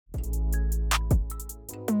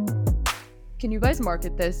Can you guys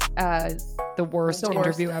market this as the worst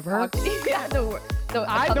interview ever? Yeah, the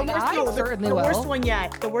worst one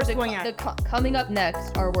yet. The worst one yet. Coming up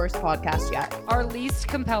next, our worst podcast yet. Our least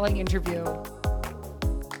compelling interview.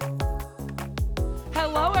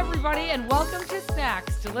 Hello, everybody, and welcome to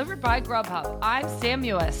Snacks, delivered by Grubhub. I'm Sam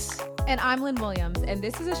Mewis. And I'm Lynn Williams, and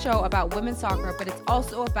this is a show about women's soccer, but it's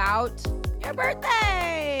also about your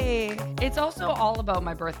birthday. It's also all about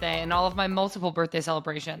my birthday and all of my multiple birthday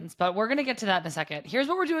celebrations, but we're going to get to that in a second. Here's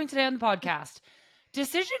what we're doing today on the podcast.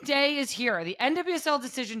 Decision Day is here, the NWSL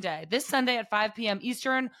Decision Day, this Sunday at 5 p.m.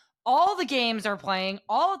 Eastern. All the games are playing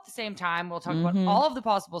all at the same time. We'll talk about all of the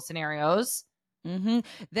possible scenarios.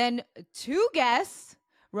 Then two guests,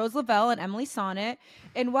 Rose Lavelle and Emily Sonnett,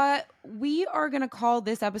 and what we are going to call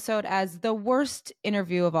this episode as the worst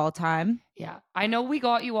interview of all time. Yeah, I know we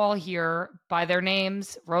got you all here by their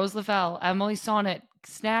names, Rose Lavelle, Emily Sonnett,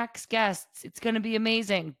 Snacks guests. It's going to be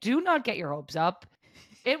amazing. Do not get your hopes up.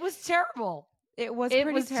 It was terrible. It was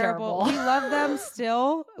pretty terrible. We love them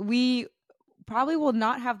still. We probably will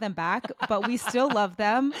not have them back, but we still love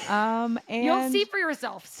them. And you'll see for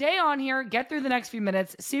yourself. Stay on here, get through the next few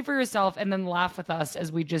minutes, see for yourself, and then laugh with us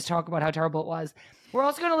as we just talk about how terrible it was. We're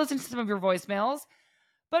also going to listen to some of your voicemails.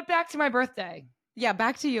 But back to my birthday. Yeah,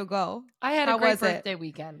 back to you. Go. I had a great birthday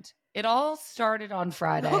weekend. It all started on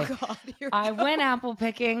Friday. Oh, God. I went apple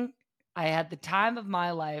picking. I had the time of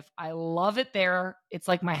my life. I love it there. It's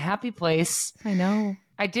like my happy place. I know.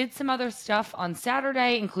 I did some other stuff on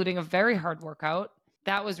Saturday, including a very hard workout.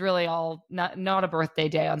 That was really all not a birthday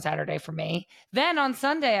day on Saturday for me. Then on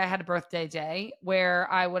Sunday, I had a birthday day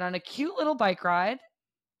where I went on a cute little bike ride,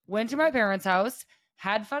 went to my parents' house,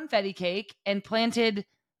 had funfetti cake, and planted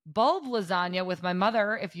bulb lasagna with my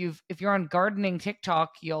mother. If you're on gardening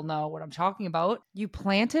TikTok, you'll know what I'm talking about. You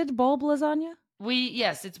planted bulb lasagna?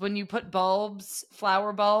 Yes, it's when you put bulbs,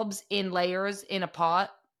 flower bulbs in layers in a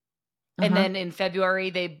pot. And then in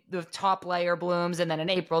February, the top layer blooms. And then in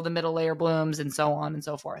April, the middle layer blooms and so on and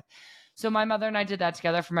so forth. So my mother and I did that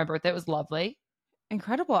together for my birthday. It was lovely.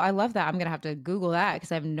 Incredible. I love that. I'm going to have to Google that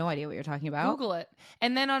because I have no idea what you're talking about. Google it.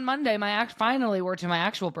 And then on Monday, finally we're to my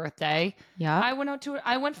actual birthday. Yeah. I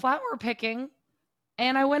went flower picking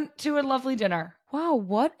and I went to a lovely dinner. Wow,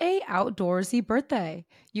 what a outdoorsy birthday.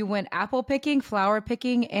 You went apple picking, flower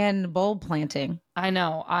picking, and bulb planting. I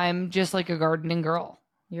know. I'm just like a gardening girl.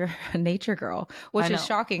 You're a nature girl, which is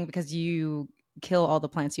shocking because you kill all the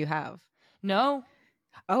plants you have. No.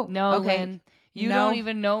 Oh, no, okay. Lynn. You don't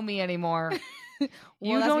even know me anymore.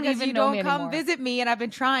 You don't come visit me, and I've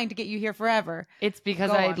been trying to get you here forever. It's because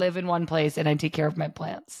I live in one place and I take care of my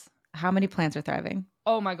plants. How many plants are thriving?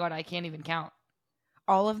 Oh my God, I can't even count.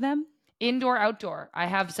 All of them? Indoor, outdoor. I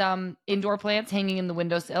have some indoor plants hanging in the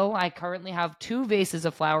windowsill. I currently have 2 vases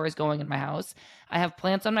of flowers going in my house. I have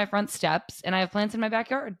plants on my front steps, and I have plants in my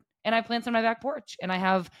backyard, and I have plants on my back porch, and I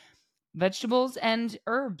have vegetables and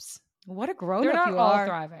herbs. What a grown-up you are. They're not all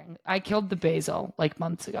thriving. I killed the basil like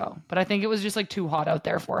months ago, but I think it was just like too hot out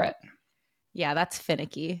there for it. Yeah, that's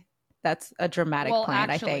finicky. That's a dramatic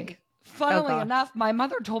plant, actually, I think. Funnily enough, my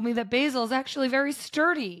mother told me that basil is actually very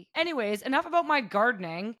sturdy. Anyways, enough about my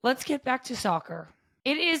gardening. Let's get back to soccer.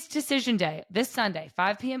 It is Decision Day this Sunday,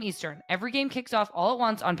 5 p.m. Eastern. Every game kicks off all at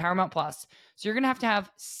once on Paramount Plus. So you're going to have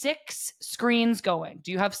 6 screens going.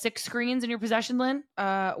 Do you have 6 screens in your possession, Lynn?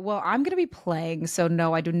 Well, I'm going to be playing, so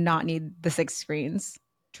no, I do not need the 6 screens.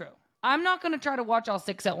 True. I'm not going to try to watch all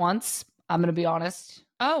 6 at once. I'm going to be honest.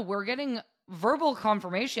 Oh, we're getting verbal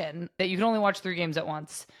confirmation that you can only watch 3 games at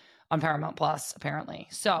once on Paramount Plus, apparently.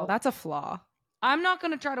 So well, that's a flaw. I'm not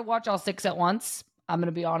going to try to watch all 6 at once. I'm going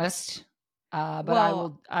to be honest.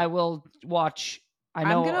 But I will watch.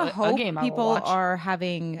 I'm going to hope people are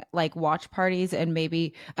having like watch parties and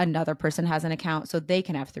maybe another person has an account so they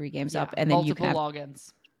can have 3 games up and then you can have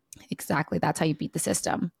logins. Exactly. That's how you beat the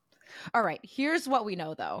system. All right. Here's what we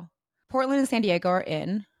know though. Portland and San Diego are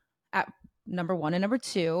in at number 1 and number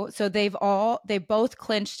 2. So they both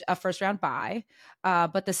clinched a first round bye,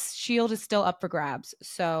 but the Shield is still up for grabs.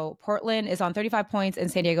 So Portland is on 35 points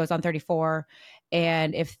and San Diego is on 34.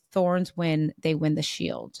 And if Thorns win, they win the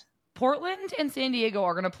Shield. Portland and San Diego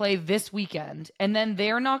are going to play this weekend, and then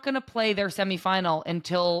they're not going to play their semifinal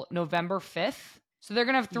until November 5th. So they're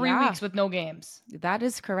going to have 3 weeks with no games. That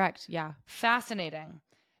is correct. Yeah. Fascinating.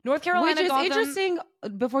 North Carolina, which is interesting.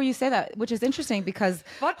 Before you say that, which is interesting because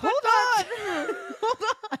hold on.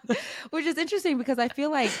 Which is interesting because I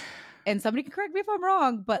feel like, and somebody can correct me if I'm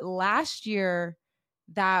wrong, but last year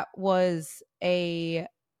that was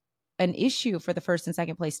an issue for the first and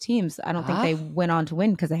second place teams. I don't think they went on to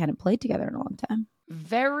win because they hadn't played together in a long time.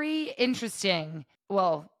 Very interesting.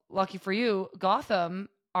 Well, lucky for you, Gotham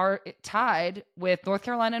are tied with North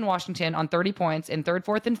Carolina and Washington on 30 points in 3rd,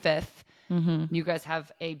 4th, and 5th. Mm-hmm. You guys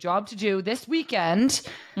have a job to do this weekend.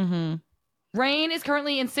 Mm-hmm. Reign is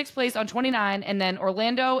currently in 6th place on 29, and then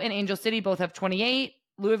Orlando and Angel City both have 28,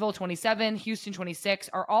 Louisville 27, Houston 26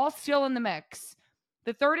 are all still in the mix.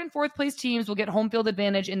 The 3rd and 4th place teams will get home field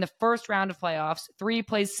advantage in the first round of playoffs. 3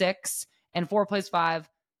 plays 6 and 4 plays 5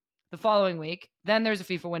 the following week. Then there's a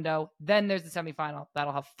FIFA window. Then there's the semifinal.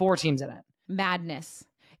 That'll have 4 teams in it. Madness.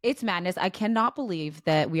 It's madness. I cannot believe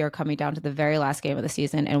that we are coming down to the very last game of the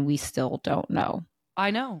season and we still don't know. I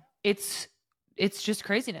know. It's just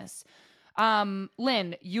craziness.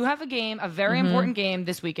 Lynn, you have a very important game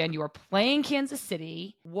this weekend. You are playing Kansas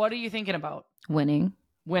City. What are you thinking about? Winning.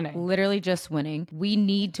 Literally just winning. We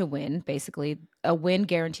need to win, basically. A win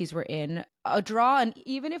guarantees we're in. A draw, and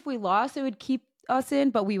even if we lost, it would keep us in,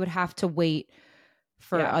 but we would have to wait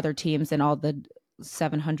for other teams and all the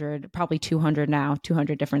 700, probably 200 now,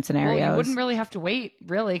 200 different scenarios. Well, you wouldn't really have to wait,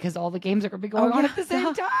 really, because all the games are going to be going on at the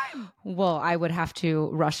same time. Well, I would have to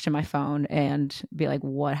rush to my phone and be like,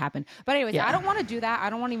 what happened? But anyways, I don't want to do that.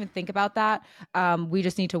 I don't want to even think about that. We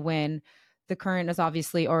just need to win. The current is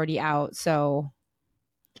obviously already out, so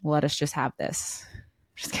let us just have this.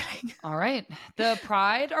 Just kidding. All right. The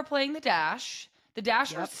Pride are playing the Dash. The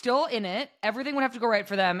Dash are still in it. Everything would have to go right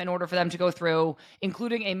for them in order for them to go through,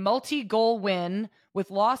 including a multi-goal win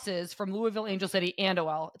with losses from Louisville, Angel City, and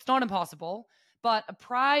OL. It's not impossible, but a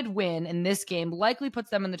Pride win in this game likely puts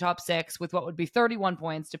them in the top 6 with what would be 31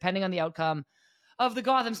 points, depending on the outcome of the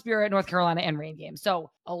Gotham Spirit, North Carolina, and Reign game.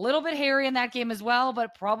 So a little bit hairy in that game as well,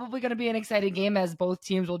 but probably going to be an exciting game as both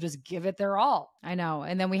teams will just give it their all. I know.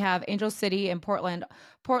 And then we have Angel City and Portland.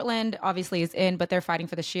 Portland obviously is in, but they're fighting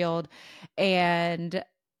for the shield. And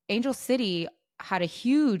Angel City had a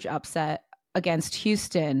huge upset against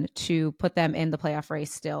Houston to put them in the playoff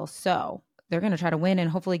race still. So they're going to try to win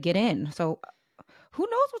and hopefully get in. So who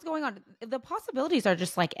knows what's going on? The possibilities are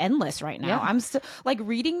just like endless right now. Yeah. I'm still like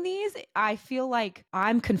reading these. I feel like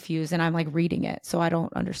I'm confused and I'm like reading it. So I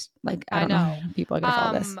don't understand. Like, I don't know how people are going to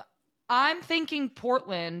follow this. I'm thinking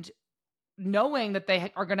Portland, knowing that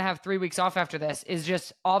they are going to have 3 weeks off after this, is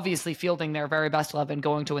just obviously fielding their very best 11,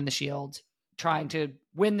 going to win the Shield, trying to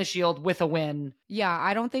win the Shield with a win. Yeah,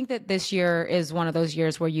 I don't think that this year is one of those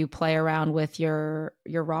years where you play around with your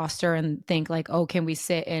roster and think like, oh, can we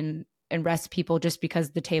sit and rest people just because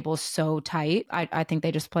the table's so tight. I think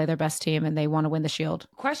they just play their best team and they want to win the Shield.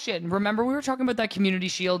 Question. Remember we were talking about that Community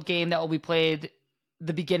Shield game that will be played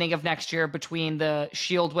the beginning of next year between the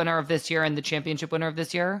Shield winner of this year and the championship winner of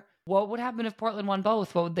this year? What would happen if Portland won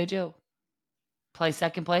both? What would they do? Play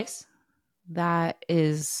second place? That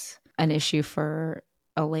is an issue for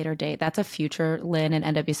a later date. That's a future Lynn and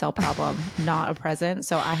NWSL problem, not a present.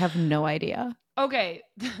 So I have no idea. Okay,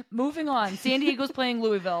 moving on. San Diego's playing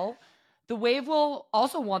Louisville. The Wave will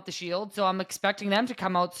also want the Shield, so I'm expecting them to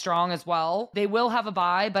come out strong as well. They will have a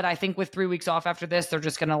bye, but I think with 3 weeks off after this, they're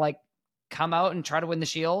just going to like come out and try to win the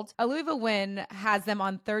Shield. A Louisville win has them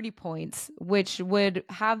on 30 points, which would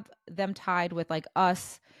have them tied with like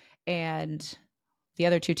us and the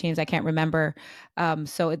other 2 teams I can't remember.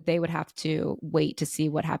 So they would have to wait to see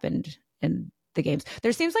what happened in the games.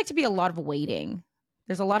 There seems like to be a lot of waiting.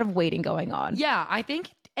 There's a lot of waiting going on. Yeah, I think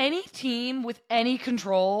any team with any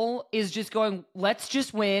control is just going, let's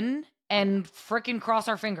just win and freaking cross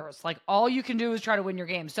our fingers. Like all you can do is try to win your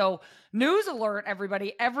game. So news alert,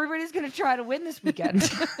 everybody. Everybody's going to try to win this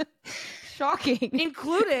weekend. Shocking.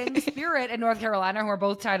 Including Spirit and North Carolina, who are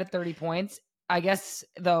both tied at 30 points. I guess,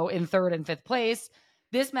 though, in 3rd and 5th place.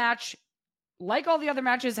 This match, like all the other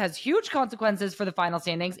matches, has huge consequences for the final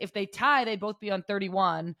standings. If they tie, they'd both be on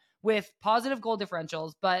 31 with positive goal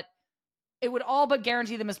differentials, but it would all but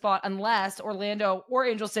guarantee them a spot unless Orlando or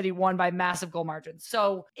Angel City won by massive goal margins.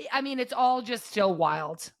 So, I mean, it's all just still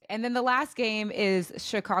wild. And then the last game is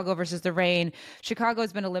Chicago versus the Reign. Chicago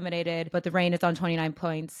has been eliminated, but the Reign is on 29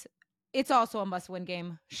 points. It's also a must-win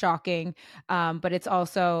game. Shocking. But it's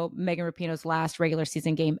also Megan Rapinoe's last regular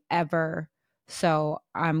season game ever. So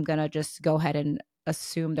I'm going to just go ahead and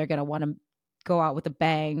assume they're going to want to go out with a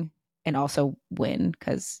bang and also win,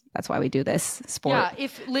 because that's why we do this sport. Yeah,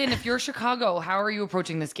 Lynn, if you're Chicago, how are you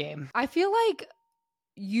approaching this game? I feel like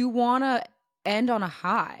you want to end on a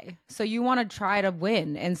high. So you want to try to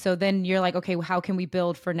win. And so then you're like, okay, well, how can we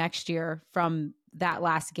build for next year from that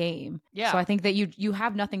last game? Yeah. So I think that you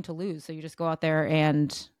have nothing to lose. So you just go out there,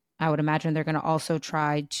 and I would imagine they're going to also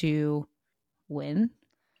try to win.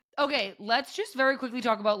 Okay, let's just very quickly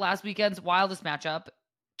talk about last weekend's wildest matchup.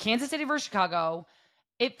 Kansas City versus Chicago.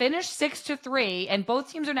 It finished 6-3, and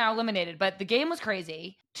both teams are now eliminated, but the game was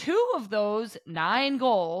crazy. 2 of those 9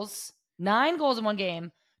 goals in one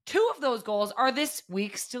game, 2 of those goals are this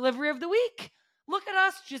week's delivery of the week. Look at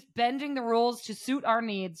us just bending the rules to suit our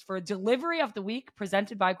needs for a delivery of the week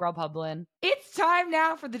presented by Grubhub, Lynn. It's time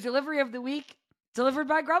now for the delivery of the week delivered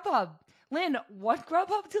by Grubhub. Lynn, what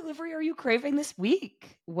Grubhub delivery are you craving this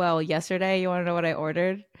week? Well, yesterday, you want to know what I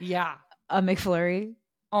ordered? Yeah. A McFlurry.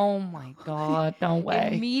 Oh my God, no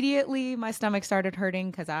way. Immediately, my stomach started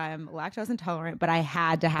hurting because I'm lactose intolerant, but I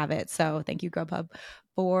had to have it. So thank you, Grubhub,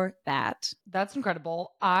 for that. That's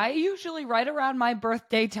incredible. I usually, right around my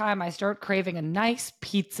birthday time, I start craving a nice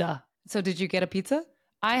pizza. So did you get a pizza?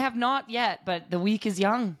 I have not yet, but the week is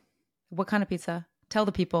young. What kind of pizza? Tell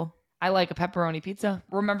the people. I like a pepperoni pizza.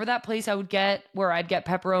 Remember that place I would get where I'd get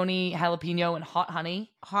pepperoni, jalapeno, and hot honey?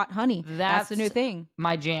 Hot honey. That's the new thing.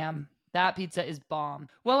 My jam. That pizza is bomb.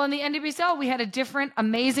 Well, on the NWSL, we had a different,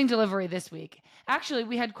 amazing delivery this week. Actually,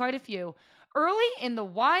 we had quite a few. Early in the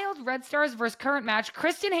Wild Red Stars versus Current match,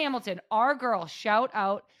 Kristen Hamilton, our girl, shout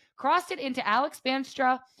out, crossed it into Alex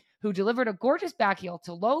Banstra, who delivered a gorgeous backheel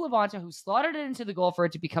to Lo Levanta, who slotted it into the goal for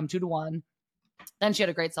it to become 2-1. Then she had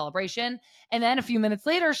a great celebration. And then a few minutes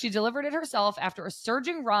later, she delivered it herself after a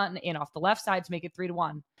surging run in off the left side to make it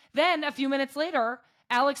 3-1. Then a few minutes later,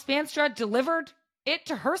 Alex Banstra delivered it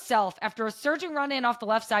to herself after a surging run in off the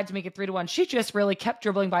left side to make it 3-1. She just really kept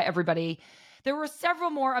dribbling by everybody. There were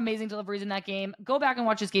several more amazing deliveries in that game. Go back and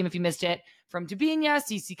watch this game if you missed it. From Dabinia,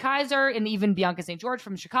 Cece Kaiser, and even Bianca St. George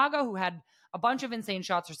from Chicago, who had a bunch of insane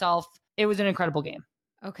shots herself. It was an incredible game.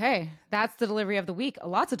 Okay, that's the delivery of the week.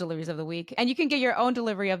 Lots of deliveries of the week. And you can get your own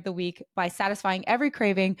delivery of the week by satisfying every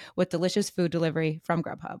craving with delicious food delivery from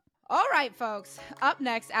Grubhub. All right, folks. Up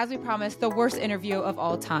next, as we promised, the worst interview of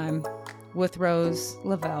all time with Rose,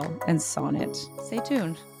 Lavelle, and Sonnett. Stay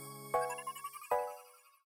tuned.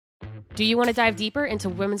 Do you want to dive deeper into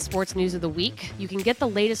women's sports news of the week? You can get the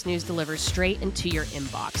latest news delivered straight into your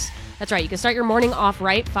inbox. That's right, you can start your morning off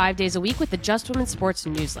right 5 days a week with the Just Women's Sports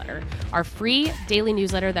newsletter, our free daily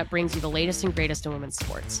newsletter that brings you the latest and greatest in women's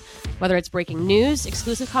sports. Whether it's breaking news,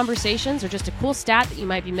 exclusive conversations, or just a cool stat that you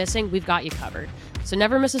might be missing, we've got you covered. So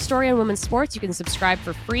never miss a story on women's sports. You can subscribe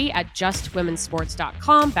for free at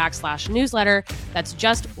justwomensports.com/newsletter. That's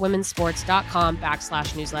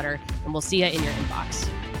justwomensports.com/newsletter. And we'll see you in your inbox.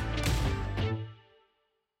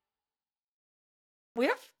 We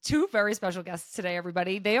have 2 very special guests today,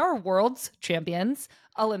 everybody. They are world's champions,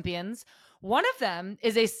 Olympians. One of them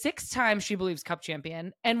is a 6-time She Believes Cup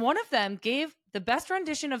champion, and one of them gave the best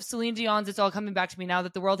rendition of Celine Dion's It's All Coming Back to Me Now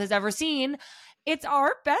that the world has ever seen. It's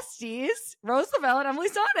our besties, Rose Lavelle and Emily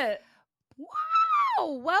Sonnett.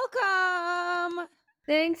 Wow, welcome.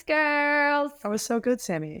 Thanks, girls. That was so good,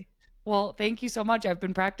 Sammy. Well, thank you so much. I've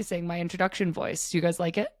been practicing my introduction voice. Do you guys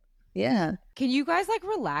like it? Yeah. Can you guys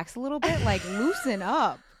relax a little bit? Loosen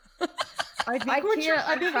up. I can't.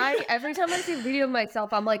 I'm trying. Every time I see a video of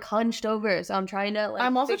myself, I'm hunched over. So I'm trying to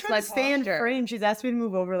I'm also fix trying my to stay in posture. frame. She's asked me to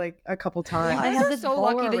move over a couple times. You guys are so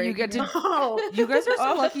lucky that you get to. You guys are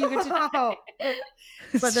so lucky you get to.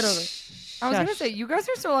 Put that over. I was gonna say you guys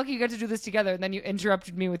are so lucky you get to do this together, and then you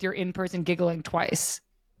interrupted me with your in-person giggling twice.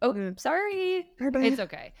 Oh, sorry. It's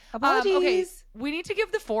okay. Apologies. Okay, we need to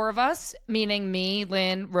give the 4 of us, meaning me,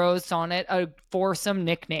 Lynn, Rose, Sonnett, a foursome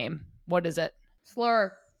nickname. What is it?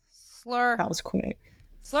 Slur. That was quick.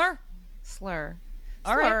 Slur.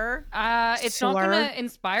 All right. It's not going to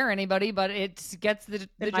inspire anybody, but it gets the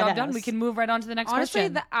job done. We can move right on to the next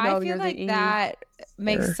question. I feel like that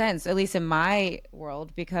makes sense, at least in my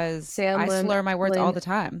world, because I slur my words all the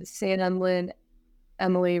time. Sam, Lynn,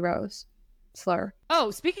 Emily, Rose. Slur.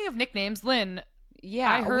 Oh, speaking of nicknames, Lynn.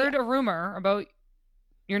 Yeah, I heard a rumor about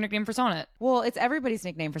your nickname for Sonnett. Well, it's everybody's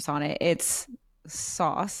nickname for Sonnett. It's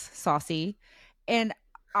Saucy, and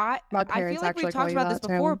I feel like we've talked about this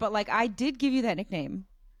before, but I did give you that nickname,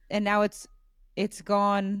 and now it's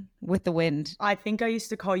gone with the wind. I think I used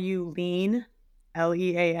to call you Lean,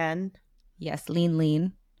 Lean. Yes,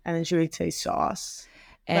 lean. And then she would say sauce.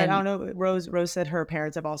 And but I don't know. Rose said her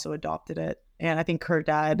parents have also adopted it, and I think her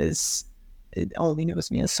dad only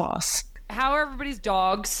knows me as sauce. How are everybody's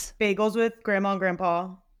dogs? Bagels with grandma and grandpa,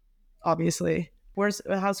 obviously.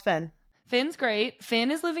 How's Finn? Finn's great.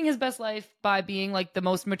 Finn is living his best life by being the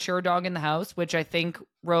most mature dog in the house, which I think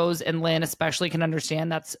Rose and Lynn especially can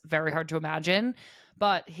understand. That's very hard to imagine.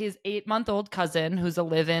 But his 8-month-old cousin, who's a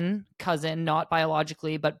live-in cousin, not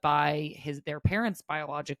biologically, but by their parents'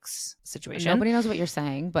 biologics situation. Nobody knows what you're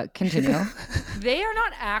saying, but continue. They are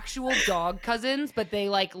not actual dog cousins, but they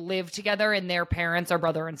live together, and their parents are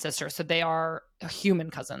brother and sister. So they are human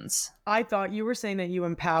cousins. I thought you were saying that you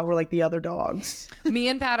and Pat were like the other dogs. Me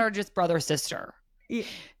and Pat are just brother sister. Yeah,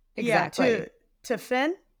 exactly. To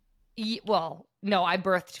Finn? Well, No, I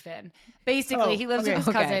birthed Finn. Basically, he lives with his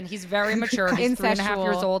Okay. cousin. He's very mature. He's 3.5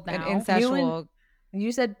 years old now. An incestual.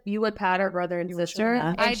 You said you would pat her brother and You were sister.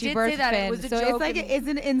 sure. I she did birthed say that. Finn. It was a so joke. it's like and- it's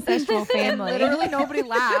an incestual family. Literally nobody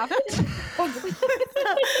laughed.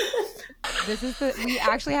 This is we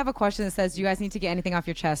actually have a question that says, do you guys need to get anything off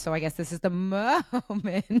your chest? So I guess this is the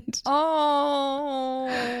moment. Oh.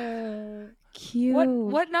 Cute.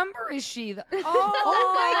 What number is she? Oh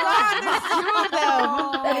my God,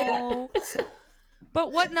 there's 2 of them.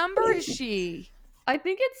 But what number is she? I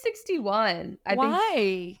think it's 61.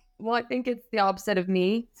 Why? I think it's the opposite of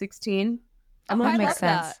me, 16. Oh, that I makes love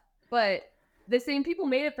sense. that. But the same people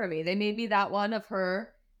made it for me. They made me that one of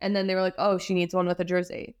her, and then they were like, "Oh, she needs one with a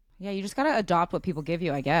jersey." Yeah, you just gotta adopt what people give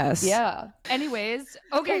you, I guess. Yeah. Anyways,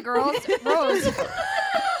 okay, girls.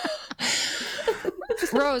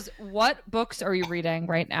 Rose, what books are you reading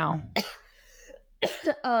right now?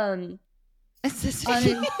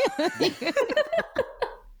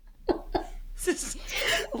 This is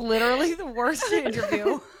literally the worst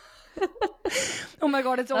interview. Oh my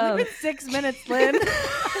God, it's only been 6 minutes, Lynn.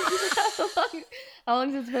 How long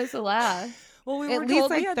is it supposed to last? Well, we At were least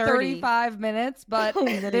told we like had 30. 35 minutes, but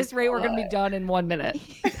at this rate, we're going to be done in 1 minute.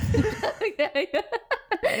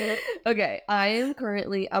 Okay,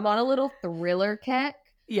 I'm on a little thriller kick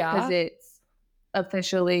Yeah. because it's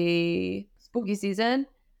officially spooky season.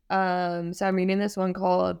 So I'm reading this one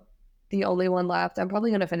called The Only One Left. I'm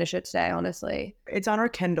probably gonna finish it today, honestly. It's on her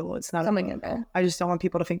Kindle. It's not It's on a my book. Kindle. I just don't want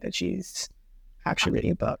people to think that she's actually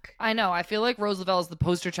reading a book. I know. I feel like Rose Lavelle is the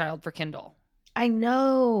poster child for Kindle. I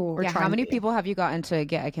know. We're Yeah, trying how to many be. people have you gotten to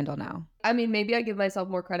get a Kindle now? I mean, maybe I give myself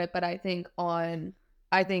more credit, but I think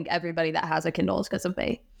everybody that has a Kindle is because of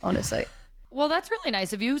me, honestly. Well, that's really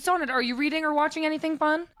nice of you. Sonnett, are you reading or watching anything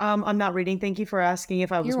fun? I'm not reading. Thank you for asking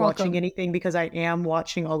if I was You're watching welcome. anything because I am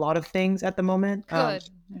watching a lot of things at the moment. Good.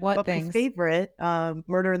 What But things? my favorite,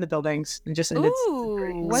 Murder in the Buildings. And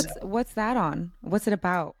Ooh. What's that on? What's it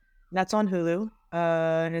about? that's on Hulu.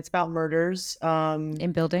 And it's about murders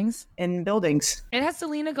In buildings? in buildings. It has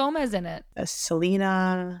Selena Gomez in it.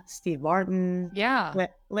 Selena, Steve Martin. Yeah.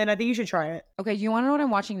 Lynn, I think you should try it. Okay, you want to know what I'm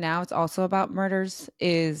watching now? It's also about murders.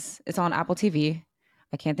 It's on Apple TV.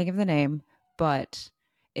 I can't think of the name, but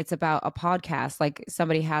it's about a podcast. Like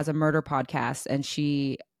somebody has a murder podcast, and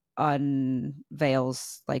she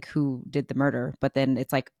unveils like who did the murder. But then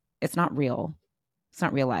it's like it's not real. It's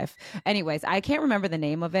not real life. Anyways, I can't remember the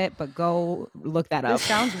name of it, but go look that up. This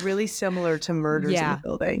sounds really similar to Murders in Yeah. the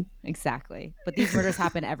Building. Exactly. But these murders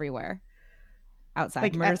happen everywhere. Outside.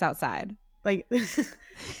 Like, Murders outside. Like, but it's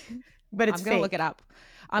I'm gonna fake. look it up.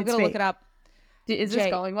 I'm It's gonna look fake. it up. Is this Jay.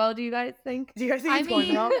 going well, do you guys think? Do you guys think I it's going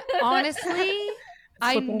mean, well? honestly,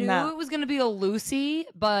 I look at knew that. it was going to be a Lucy,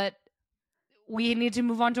 but we need to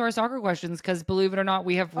move on to our soccer questions because, believe it or not,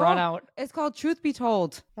 we have run Oh, out. It's called Truth Be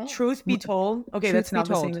Told. Truth be told, okay, Truth that's be not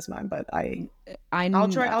the told. same as mine, but I'll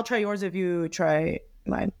I'll try yours if you try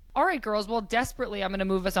mine. All right, girls. Well, desperately, I'm going to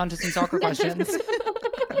move us on to some soccer questions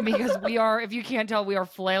because we are, if you can't tell, we are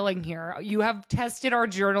flailing here. You have tested our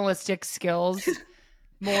journalistic skills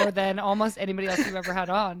more than almost anybody else you've ever had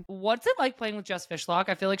on. What's it like playing with Jess Fishlock?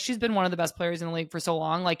 I feel like she's been one of the best players in the league for so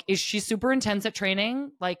long. Like, is she super intense at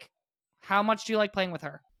training? Like, how much do you like playing with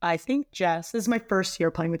her? I think Jess, this is my first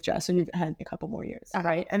year playing with Jess, and you've had a couple more years,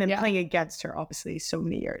 right? And then Yeah. playing against her, obviously, so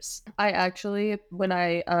many years. I actually, when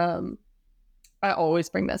I always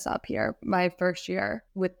bring this up here. My first year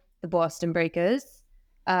with the Boston Breakers,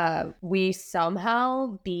 we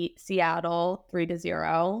somehow beat Seattle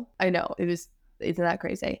 3-0. I know, isn't that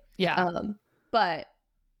crazy? Yeah. But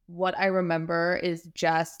what I remember is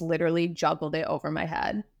Jess literally juggled it over my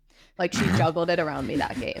head. Like she juggled it around me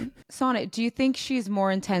that game. Sonnett, do you think she's more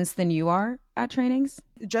intense than you are at trainings?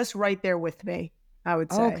 Just right there with me, I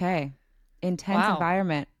would say. Okay. Intense Wow.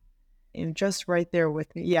 environment. And just right there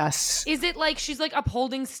with me. Yes. Is it like she's like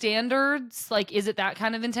upholding standards? Like, is it that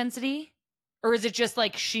kind of intensity? Or is it just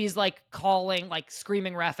like she's like calling, like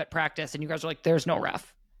screaming ref at practice and you guys are like, there's no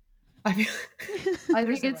ref? I feel I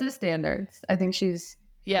think it's the standards. I think she's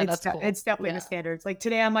Yeah, it's that's cool. It's definitely Yeah. the standards. Like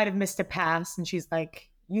today, I might have missed a pass, and she's like,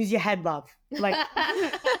 "Use your head, love." Like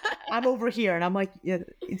I'm over here, and I'm like, yeah,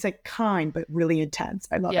 it's like kind but really intense.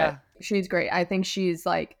 I love Yeah. it. she's great. I think she's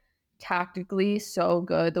like tactically so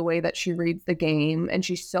good the way that she reads the game, and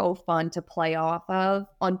she's so fun to play off of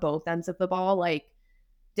on both ends of the ball. Like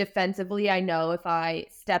defensively, I know if I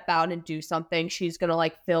step out and do something, she's gonna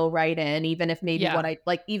like fill right in, even if maybe Yeah. what I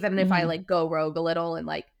like, even if I Mhm. like go rogue a little, and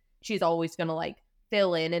like she's always gonna like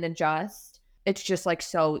fill in and adjust. It's just like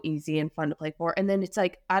so easy and fun to play for. And then it's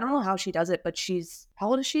like, I don't know how she does it, but how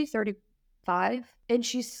old is she? 5, and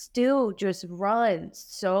she still just runs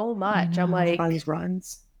so much. I'm like,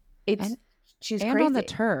 runs. She's and crazy. on the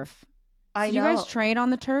turf. I So know. you guys train on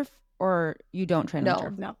the turf, or you don't train on the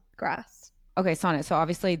turf? No. Grass. Okay, Sonnett. So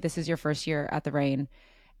obviously this is your first year at the Reign,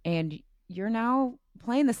 and you're now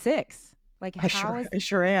playing the 6. Like, I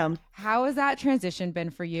sure am. How has that transition been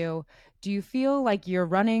for you? Do you feel like you're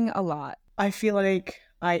running a lot? I feel like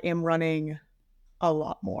I am running a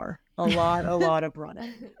lot more. A lot of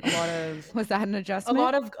running. Was that an adjustment?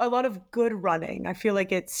 A lot of good running. I feel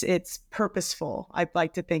like it's purposeful. I'd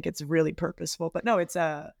like to think it's really purposeful. But no,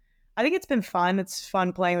 I think it's been fun. It's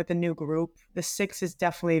fun playing with a new group. The 6 is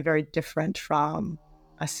definitely very different from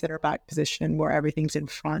a center back position where everything's in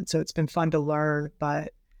front. So it's been fun to learn,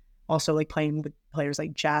 but also like playing with players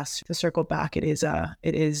like Jess. To circle back, it is a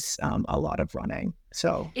lot of running.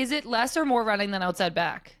 So is it less or more running than outside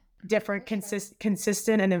back? Different,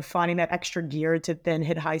 consistent, and then finding that extra gear to then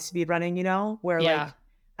hit high speed running, where like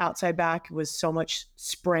outside back was so much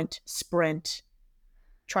sprint,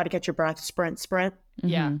 try to catch your breath, sprint.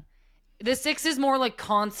 Yeah. Mm-hmm. The 6 is more like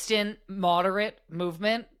constant, moderate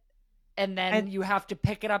movement, and then you have to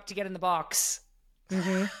pick it up to get in the box.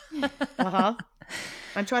 Mm-hmm.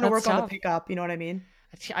 I'm trying to work on the pickup, you know what I mean?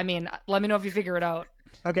 I mean, let me know if you figure it out.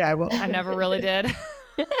 Okay, I will. I never really did.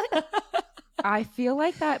 I feel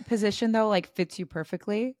like that position though, like fits you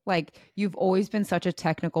perfectly. Like you've always been such a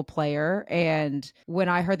technical player. And when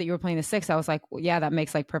I heard that you were playing the 6, I was like, well, yeah, that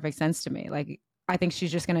makes like perfect sense to me. Like, I think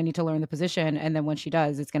she's just going to need to learn the position. And then when she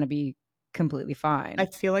does, it's going to be completely fine. I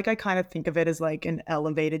feel like I kind of think of it as like an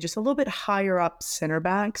elevated, just a little bit higher up center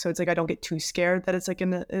back. So it's like I don't get too scared that it's like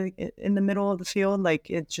in the middle of the field. Like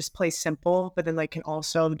it just plays simple, but then like can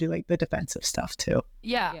also do like the defensive stuff too.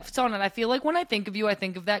 Yeah. Sonnett, I feel like when I think of you, I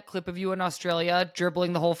think of that clip of you in Australia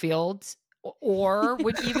dribbling the whole field. Or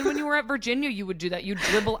even when you were at Virginia, you would do that. You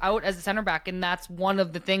dribble out as a center back, and that's one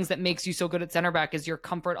of the things that makes you so good at center back is your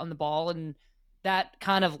comfort on the ball, and that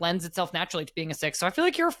kind of lends itself naturally to being a 6. So I feel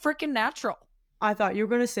like you're a freaking natural. I thought you were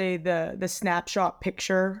going to say the snapshot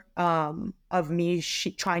picture of me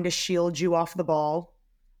trying to shield you off the ball,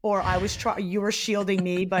 or you were shielding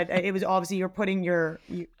me, but it was obviously you're putting your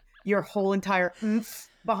whole entire oomph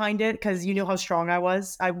behind it because you knew how strong I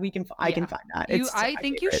was. I can find that. I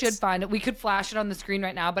think you should find it. We could flash it on the screen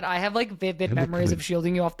right now, but I have like vivid memories of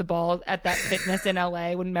shielding you off the ball at that fitness in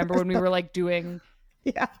LA. Remember when we were like doing.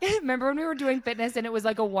 Yeah. Remember when we were doing fitness and it was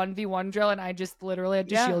like a 1v1 drill and I just literally had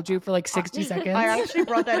to shield you for like 60 seconds? I actually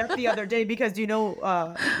brought that up the other day because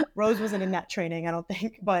Rose wasn't in that training, I don't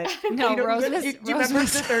think. But no, Rose was. Do you remember who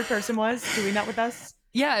the third person was doing that with us?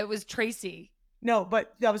 Yeah, it was Tracy. No,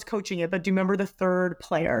 but I was coaching it. But do you remember the third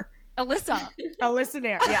player? Alyssa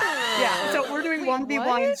there. Yeah. So we're doing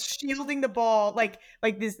 1v1 shielding the ball, like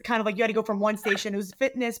this kind of like you had to go from one station. It was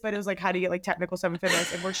fitness, but it was like how to get like technical 7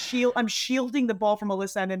 fitness, and I'm shielding the ball from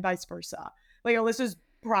Alyssa and then vice versa. Like Alyssa's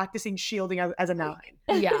practicing shielding as a 9.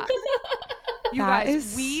 Yeah. You that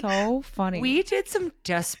guys, is so funny. We did some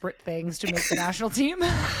desperate things to make the national team. You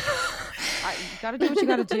gotta do what you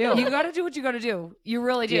gotta do. You gotta do what you gotta do. You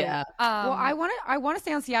really do. Yeah. Well, I want to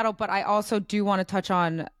stay on Seattle, but I also do want to touch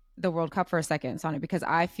on the World Cup for a second, Sonnett, because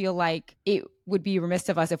I feel like it would be remiss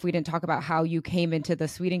of us if we didn't talk about how you came into the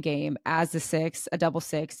Sweden game as a double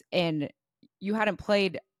 6, and you hadn't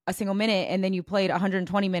played a single minute, and then you played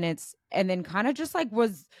 120 minutes, and then kind of just like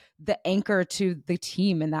was the anchor to the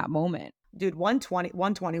team in that moment. Dude,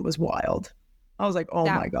 120 was wild. I was like, oh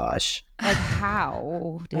my gosh. Like,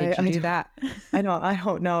 how did you do that? I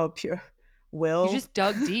don't know. Pure will. You just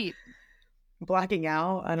dug deep. Blacking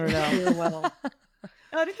out. I don't know. Pure will.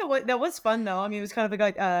 I think that was fun though. I mean, it was kind of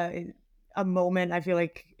like a moment. I feel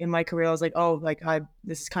like in my career, I was like, oh, like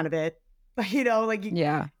this is kind of it. You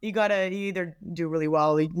either do really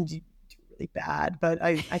well, or you do really bad. But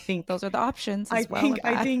I think those are the options. I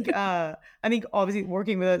think obviously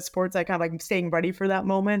working with sports, I kind of like staying ready for that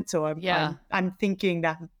moment. So I'm thinking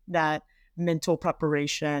that mental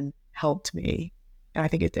preparation helped me, and I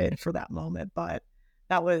think it did for that moment. But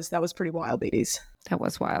that was pretty wild, ladies. That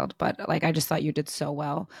was wild, but like I just thought you did so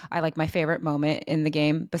well. I like my favorite moment in the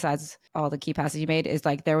game, besides all the key passes you made, is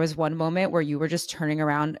like there was one moment where you were just turning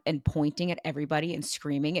around and pointing at everybody and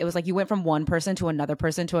screaming. It was like you went from one person to another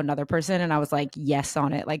person to another person, and I was like, yes,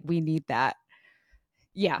 on it. Like we need that.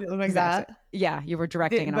 Yeah, exactly. Yeah, you were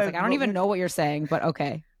directing, and I was like, I don't even know what you're saying, but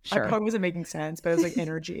okay. Sure. I probably wasn't making sense, but it was like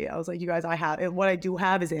energy. I was like, you guys, what I do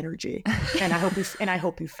have is energy, and I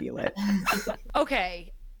hope you feel it.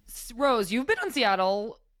 Okay, Rose, you've been on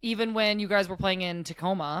Seattle even when you guys were playing in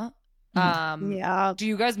Tacoma. Yeah. Do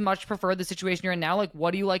you guys much prefer the situation you're in now? Like,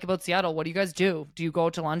 what do you like about Seattle? What do you guys do? Do you go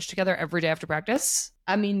to lunch together every day after practice?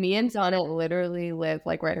 I mean, me and Sonnett literally live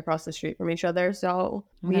like right across the street from each other. So Oh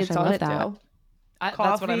my me and gosh, I love Sonnett that. do.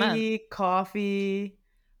 That's what I meant. Coffee,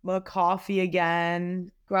 more coffee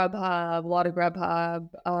again. Grubhub, a lot of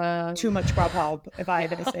Grubhub. Too much Grubhub, if I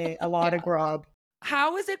had to say. A lot of grub.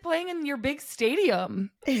 How is it playing in your big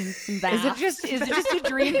stadium? Is it Vast. just a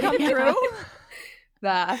dream come true?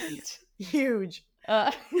 Vast. Huge.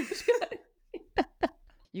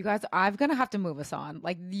 You guys, I'm going to have to move us on.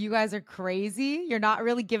 Like, you guys are crazy. You're not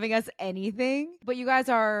really giving us anything, but you guys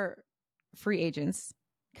are free agents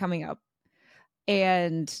coming up.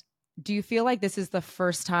 And do you feel like this is the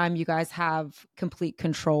first time you guys have complete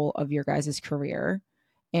control of your guys' career?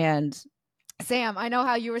 And Sam, I know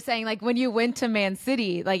how you were saying, like, when you went to Man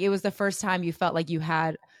City, like, it was the first time you felt like you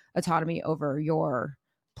had autonomy over your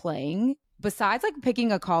playing. Besides, like,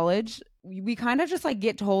 picking a college, we kind of just, like,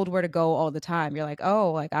 get told where to go all the time. You're like,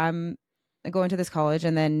 oh, like, I'm going to this college,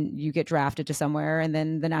 and then you get drafted to somewhere, and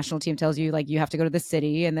then the national team tells you, like, you have to go to this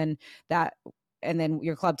city, and then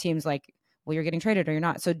your club team's like, well, you're getting traded or you're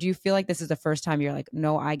not. So do you feel like this is the first time you're like,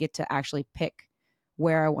 no, I get to actually pick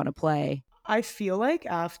where I want to play? I feel like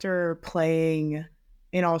after playing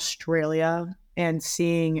in Australia and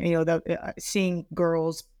seeing, seeing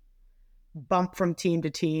girls bump from team to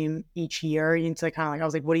team each year, it's like kind of like, I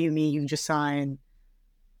was like, what do you mean you just sign,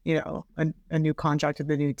 a new contract with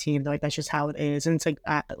the new team? Like, that's just how it is. And it's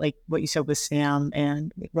like what you said with Sam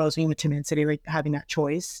and Rose when you went to Man City, like having that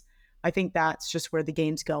choice. I think that's just where the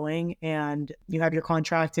game's going. And you have your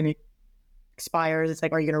contract and it expires. It's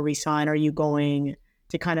like, are you going to re-sign? Are you going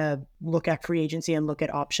to kind of look at free agency and look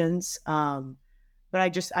at options? But I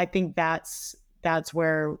think that's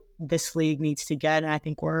where this league needs to get. And I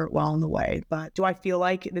think we're well on the way. But do I feel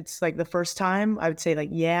like it's like the first time? I would say like,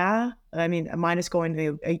 yeah. I mean, minus going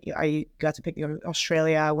to, I got to pick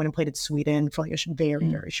Australia. I went and played in Sweden for like a very,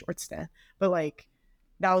 very short stint. But like,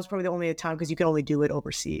 that was probably the only time because you could only do it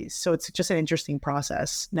overseas. So it's just an interesting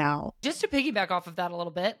process now. Just to piggyback off of that a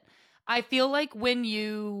little bit, I feel like when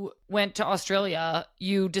you went to Australia,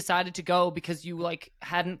 you decided to go because you like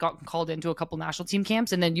hadn't gotten called into a couple national team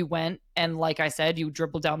camps, and then you went and, like I said, you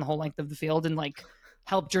dribbled down the whole length of the field and like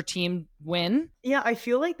helped your team win. Yeah, I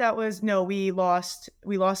feel like that was we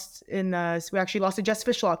actually lost to Jess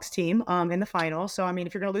Fishlock's team in the final. So I mean,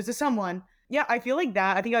 if you're gonna lose to someone. Yeah, I feel like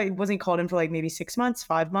that. I think I wasn't called in for like maybe 6 months,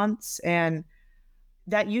 5 months. And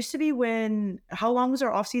that used to be how long was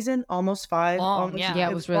our off season? Almost 5. Long, yeah. Yeah,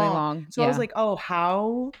 it was really long. So I was like, oh,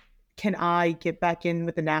 how can I get back in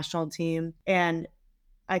with the national team? And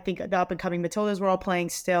I think the up and coming Matildas were all playing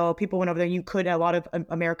still. People went over there. A lot of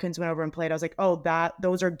Americans went over and played. I was like, oh,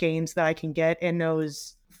 those are games that I can get in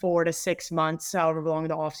those 4 to 6 months, however long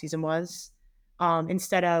the off season was,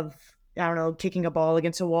 instead of, I don't know, kicking a ball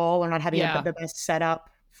against a wall or not having the best setup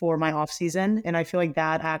for my off season. And I feel like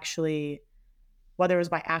that actually, whether it was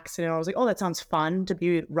by accident, I was like, oh, that sounds fun to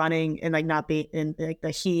be running and like not be in like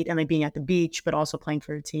the heat and like being at the beach, but also playing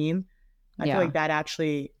for a team. I feel like that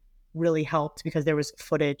actually really helped because there was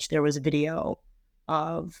footage, there was video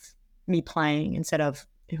of me playing instead of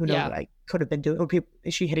who knows what I could have been doing.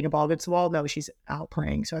 Is she hitting a ball against the wall? No, she's out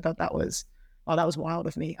playing. So I thought that was wild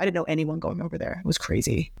of me. I didn't know anyone going over there. It was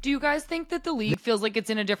crazy. Do you guys think that the league feels like it's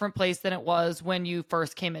in a different place than it was when you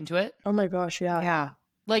first came into it? Oh my gosh, yeah. Yeah.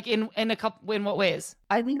 Like in what ways?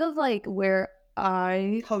 I think of like where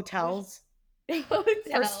hotels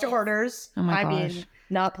for starters. Oh my gosh. mean,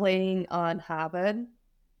 not playing on Harvard.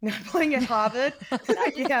 Not playing at Harvard.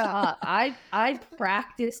 Yeah. I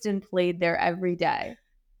practiced and played there every day.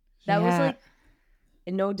 That was like,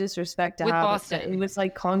 no disrespect to with Harvard, Boston. it was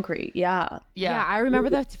like concrete. Yeah. I remember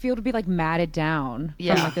the field would be like matted down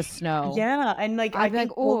from like the snow. Yeah, and like I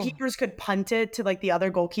think goalkeepers could punt it to like the other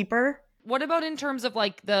goalkeeper. What about in terms of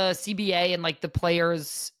like the CBA and like the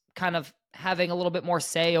players kind of having a little bit more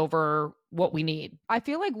say over what we need? I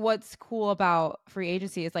feel like what's cool about free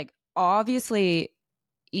agency is like obviously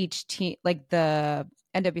each team, like the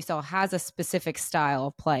NWSL has a specific style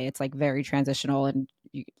of play. It's like very transitional and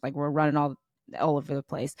like we're running all over the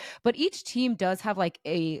place. But each team does have like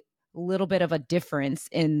a little bit of a difference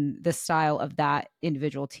in the style of that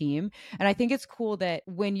individual team. And I think it's cool that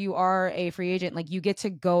when you are a free agent, like you get to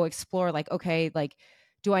go explore like, okay, like,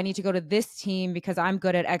 do I need to go to this team because I'm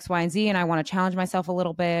good at X, Y, and Z and I want to challenge myself a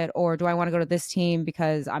little bit? Or do I want to go to this team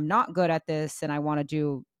because I'm not good at this and I want to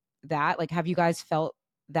do that? Like, have you guys felt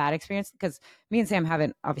that experience? Because me and Sam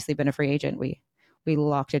haven't obviously been a free agent. We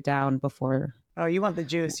locked it down before. Oh, you want the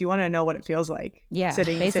juice. You want to know what it feels like. Yeah,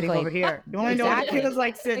 sitting over here. You want to know what it feels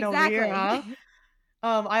like sitting over here, huh?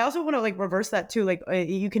 I also want to like reverse that too. Like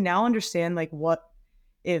you can now understand like what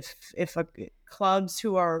if clubs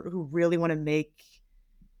who really want to make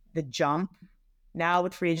the jump now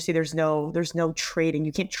with free agency, there's no trading.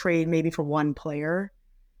 You can't trade maybe for one player.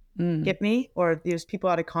 Get me? Or there's people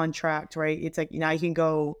out of contract, right? It's like now you can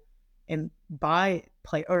go and buy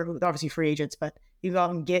play, or obviously free agents, but you go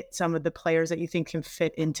out and get some of the players that you think can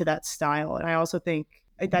fit into that style. And I also think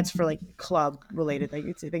that's for like club related. Like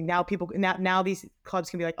it's like now these clubs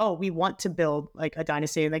can be like, oh, we want to build like a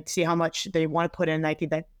dynasty and like see how much they want to put in. I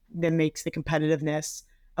think that then makes the competitiveness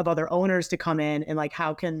of other owners to come in and like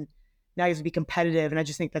how can now you have to be competitive. And I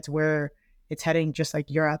just think that's where it's heading, just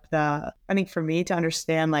like Europe. I think for me to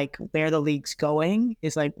understand like where the league's going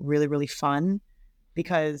is like really, really fun,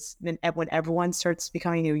 because then when everyone starts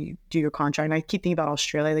becoming, you do your contract. And I keep thinking about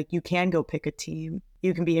Australia, like you can go pick a team.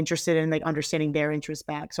 You can be interested in like understanding their interests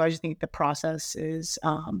back. So I just think the process is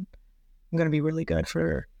going to be really good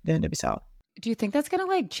for the NWSL. Do you think that's going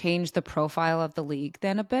to like change the profile of the league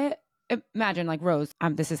then a bit? Imagine like Rose,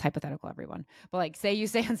 this is hypothetical, everyone, but like say you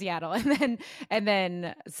stay in Seattle and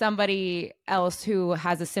then somebody else who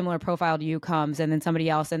has a similar profile to you comes, and then somebody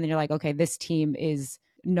else, and then you're like, okay, this team is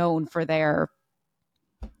known for their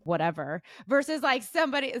whatever, versus like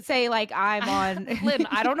somebody say like I'm on Lynn,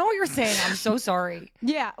 I don't know what you're saying. I'm so sorry.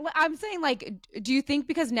 Yeah, I'm saying like, do you think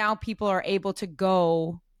because now people are able to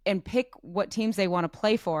go and pick what teams they want to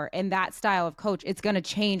play for and that style of coach, it's going to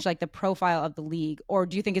change like the profile of the league? Or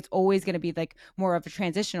do you think it's always going to be like more of a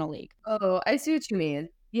transitional league? Oh, I see what you mean.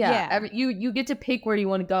 Yeah. You get to pick where you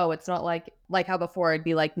want to go. It's not like how before it'd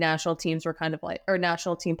be like national teams were kind of like, or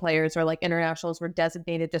national team players or like internationals were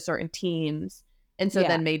designated to certain teams. And so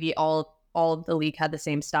then maybe all of the league had the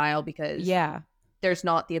same style, because there's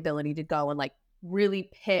not the ability to go and like really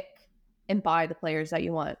pick and buy the players that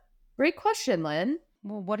you want. Great question, Lynn.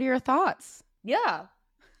 Well, what are your thoughts? Yeah.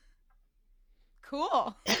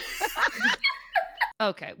 Cool.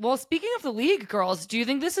 Okay. Well, speaking of the league, girls, do you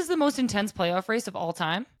think this is the most intense playoff race of all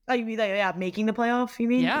time? Oh, you mean like, making the playoff, you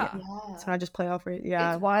mean? Yeah. It's not just playoff race.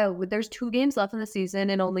 Yeah. It's wild. There's 2 games left in the season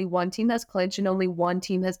and only one team has clinched and only one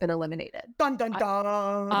team has been eliminated. Dun, dun,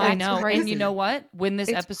 dun. I know. Crazy. And you know what? When this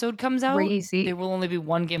episode comes out, there will only be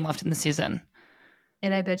 1 game left in the season.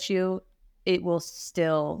 And I bet you it will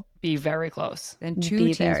still be very close. And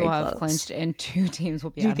 2 teams will have clinched and 2 teams will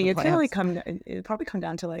be out of the playoffs. Do you think it'll probably come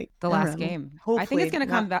down to like the last game? Hopefully. I think it's going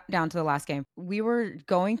to come down to the last game. We were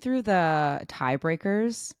going through the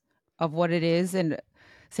tiebreakers of what it is. And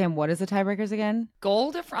Sam, what is the tiebreakers again?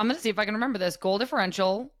 I'm going to see if I can remember this. Goal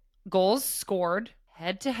differential, goals scored,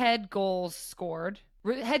 head-to-head goals scored.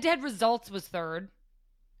 Head-to-head results was 3rd.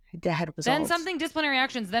 Then something disciplinary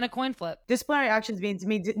actions, then a coin flip. Disciplinary actions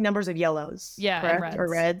means numbers of yellows. Yeah, correct? Reds. Or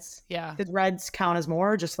reds. Yeah. Did reds count as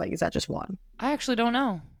more, or just like, is that just 1? I actually don't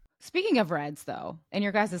know. Speaking of reds, though, in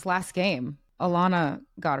your guys' last game, Alana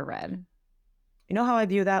got a red. You know how I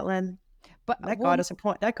view that, Lynn? But that got us a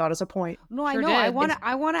point. No, I know. Did.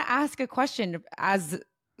 I want to ask a question as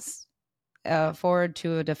forward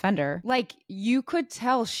to a defender. Like, you could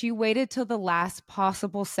tell she waited till the last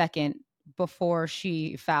possible second before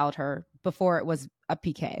she fouled her, before it was a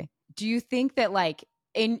PK. Do you think that like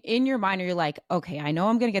in your mind, you're like, okay, I know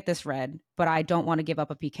I'm going to get this red, but I don't want to give up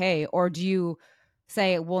a PK? Or do you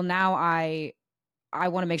say, well, now I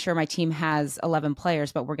want to make sure my team has 11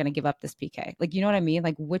 players, but we're going to give up this PK? Like, you know what I mean?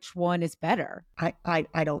 Like, which one is better? I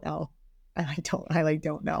don't know. I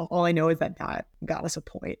don't know. All I know is that got us a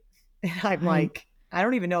point. And I'm like, I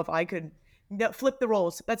don't even know if I could flip the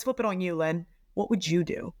roles. Let's flip it on you, Lynn. What would you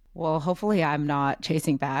do? Well, hopefully I'm not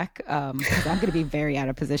chasing back, because I'm going to be very out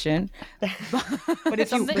of position. But if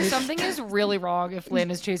something is really wrong if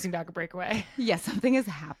Lynn is chasing back a breakaway. Yeah, something has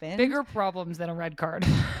happened. Bigger problems than a red card.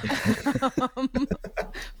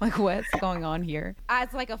 Like, what's going on here?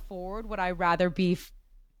 As like a forward, would I rather be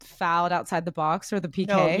fouled outside the box or the PK?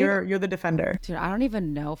 No, you're the defender. Dude, I don't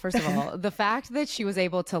even know. First of all, the fact that she was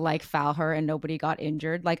able to like foul her and nobody got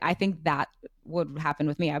injured, like I think that would happen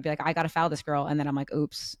with me. I'd be like, I gotta foul this girl, and then I'm like,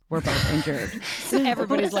 oops, we're both injured.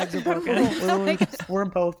 Everybody's legs are broken. We're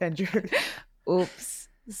both injured. Oops.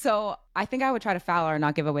 So I think I would try to foul her and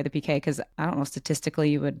not give away the PK, because I don't know,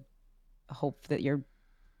 statistically you would hope that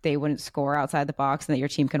they wouldn't score outside the box and that your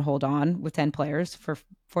team can hold on with 10 players for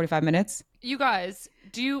 45 minutes. You guys,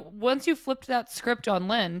 once you flipped that script on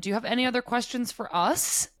Lynn, do you have any other questions for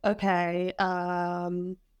us? Okay.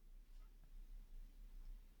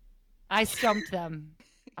 I stumped them.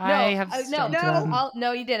 No,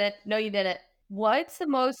 you didn't. No, you didn't. What's the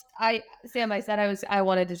most Sam, I said I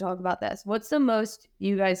wanted to talk about this. What's the most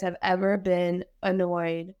you guys have ever been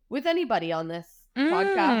annoyed with anybody on this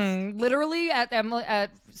podcast. Literally at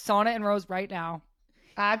Sonnett and Rose right now.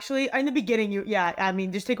 Actually, in the beginning,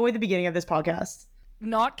 just take away the beginning of this podcast.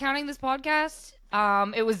 Not counting this podcast,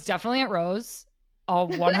 it was definitely at Rose.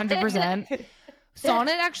 100%.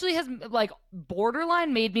 Sonnett actually has like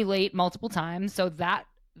borderline made me late multiple times. So that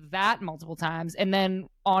multiple times. And then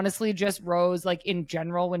honestly, just Rose, like in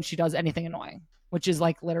general, when she does anything annoying, which is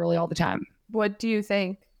like literally all the time. What do you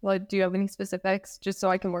think? Do you have any specifics just so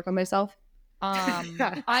I can work on myself?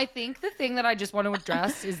 I think the thing that I just want to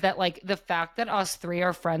address is that like the fact that us three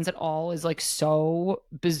are friends at all is like so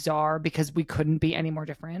bizarre because we couldn't be any more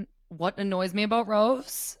different. What annoys me about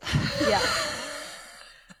Rose? Yeah.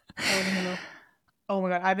 Oh my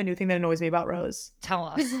God, I have a new thing that annoys me about Rose. Tell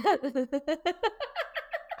us.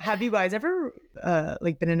 Have you guys ever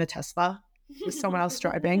been in a Tesla with someone else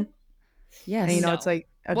driving? Yes. And No. it's like,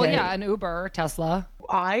 okay. Well, yeah, an Uber, Tesla.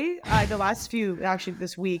 I the last few, actually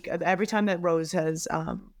this week, every time that Rose has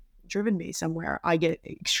driven me somewhere, I get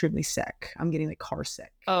extremely sick. I'm getting like car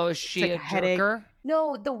sick. Oh, is she like a a headache. jerker?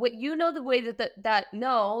 No, the way the way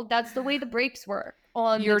that's the way the brakes work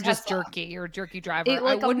on. You're the just Tesla. jerky. You're a jerky driver. It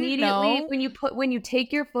like I wouldn't immediately know. when you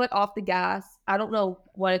take your foot off the gas, I don't know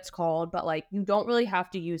what it's called, but like you don't really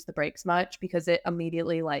have to use the brakes much because it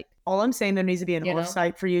immediately like. All I'm saying, there needs to be an You know?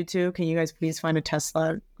 oversight for you two. Can you guys please find a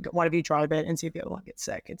Tesla? One of you drive it and see if the other one gets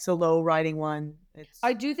sick. It's a low riding one.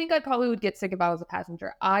 I do think I probably would get sick if I was a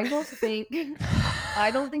passenger. I don't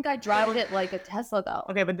think I'd drive it like a Tesla though.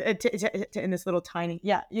 Okay, but in this little tiny,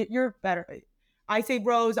 you're better. I say,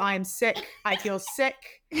 Rose, I am sick. I feel sick.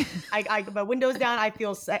 I my window's down. I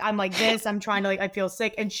feel sick. I'm like this. I'm trying to I feel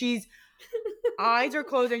sick, and she's eyes are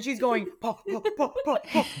closed, and she's going, "Poh, poh, poh, poh,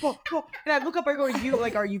 poh, poh, poh." And I look up, I go,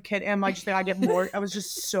 are you kidding? And I just think I get more. I was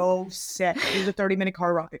just so sick. It was a 30-minute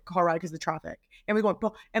car ride because of the traffic, and we going,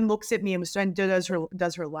 "Poh," and looks at me and does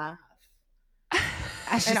her laugh.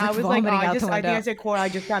 And I was like, I think I said, "Quote, I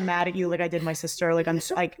just got mad at you like I did my sister. Like I'm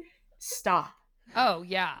like, stop." Oh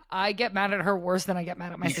yeah, I get mad at her worse than I get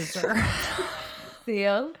mad at my sister.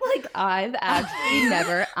 Sam, like I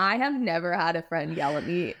have never had a friend yell at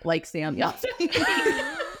me like Sam yells at me.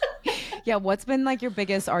 Yeah, what's been like your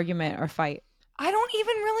biggest argument or fight? I don't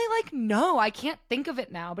even really know. I can't think of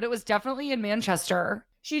it now, but it was definitely in Manchester.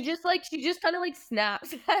 She just kind of like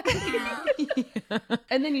snaps at me.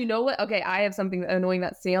 And then you know what? Okay, I have something annoying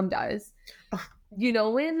that Sam does. You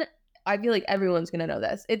know when I feel like everyone's gonna know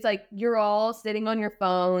this. It's like you're all sitting on your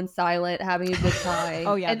phone, silent, having a good time.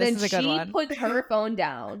 Oh yeah, and this then is a good one. she puts her phone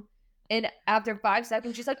down, and after 5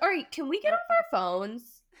 seconds, she's like, "All right, can we get off our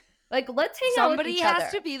phones? Like, let's hang out with Somebody each has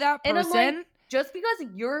other." to be that And I'm person. like, just because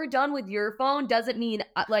you're done with your phone doesn't mean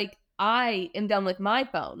like I am done with my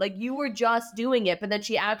phone. Like you were just doing it, but then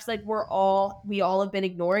she acts like we all have been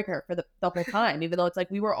ignoring her for the whole time, even though it's like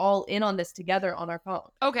we were all in on this together on our phone.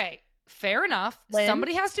 Okay, fair enough. Lynn?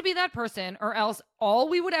 Somebody has to be that person, or else all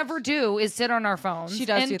we would ever do is sit on our phones. She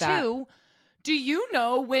does and do that. Two, do you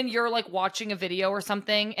know when you're like watching a video or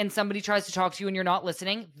something and somebody tries to talk to you and you're not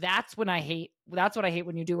listening? That's what I hate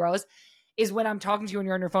when you do, Rose, is when I'm talking to you and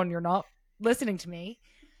you're on your phone and you're not listening to me.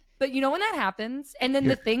 But you know when that happens, and then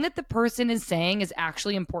the thing that the person is saying is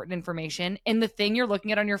actually important information, and the thing you're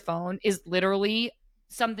looking at on your phone is literally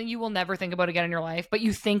something you will never think about again in your life, but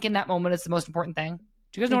you think in that moment it's the most important thing.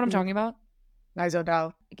 Do you guys know what I'm talking about? I don't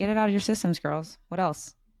know. Get it out of your systems, girls. What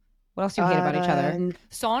else? What else do you hate about each other?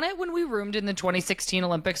 Sonnett, when we roomed in the 2016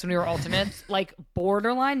 Olympics when we were ultimates, like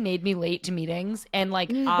borderline made me late to meetings, and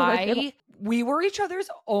like we were each other's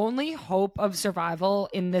only hope of survival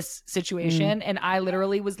in this situation. And I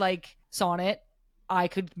literally was like, Sonnett, I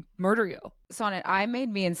could murder you. Sonnett, I made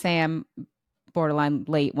me and Sam borderline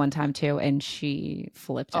late one time too, and she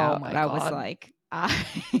flipped out. my And I was God. like,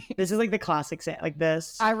 This is like the classic like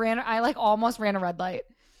this. I like almost ran a red light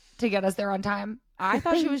to get us there on time. I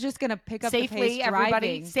thought she was just gonna pick up the Safely, pace everybody,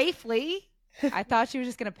 driving. safely. I thought she was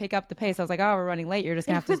just gonna pick up the pace. I was like, oh, we're running late. You're just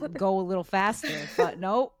gonna have to go a little faster. But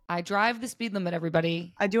nope. I drive the speed limit,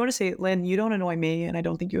 everybody. I do want to say, Lynn, you don't annoy me, and I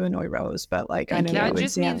don't think you annoy Rose, but like I know That it's-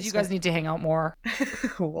 just means you guys need to hang out more.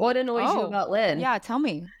 What annoys you about Lynn? Yeah, tell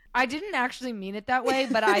me. I didn't actually mean it that way,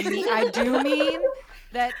 but I do mean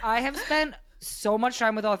that I have spent so much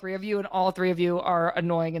time with all three of you, and all three of you are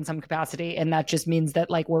annoying in some capacity, and that just means that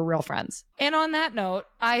like we're real friends. And on that note,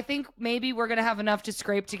 I think maybe we're gonna have enough to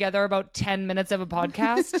scrape together about 10 minutes of a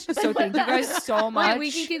podcast. So thank you guys so much. Wait,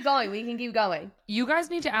 we can keep going. You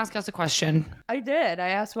guys need to ask us a question. I did. I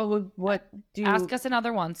asked what do you Ask us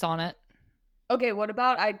another one, Sonnett. Okay, what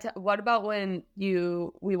about when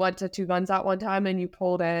we went to Two Guns Out one time and you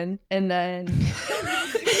pulled in and then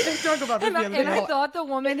Let's talk about this And the other I day. thought the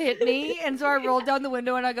woman hit me, and so I rolled down the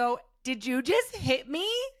window and I go, did you just hit me?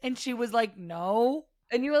 And she was like, no.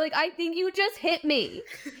 And you were like, I think you just hit me.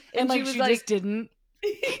 And like, she just didn't.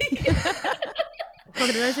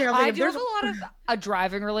 I do have a lot of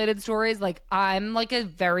driving related stories. Like, I'm like a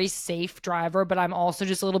very safe driver, but I'm also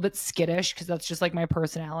just a little bit skittish because that's just like my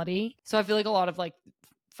personality. So I feel like a lot of like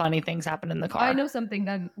funny things happen in the car. I know something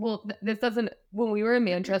that, this doesn't, when we were in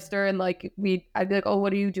Manchester and like I'd be like, oh,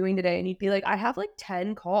 what are you doing today? And he'd be like, I have like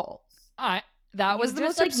 10 calls. That was the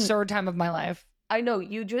most absurd time of my life. I know,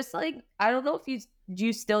 you just like, I don't know if do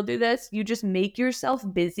you still do this? You just make yourself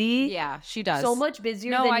busy. Yeah, she does. So much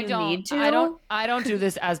busier than you need to. I don't do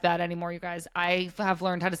this as bad anymore, you guys. I have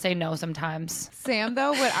learned how to say no sometimes. Sam,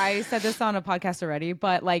 though, what I said this on a podcast already,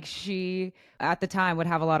 but like she at the time would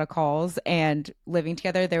have a lot of calls, and living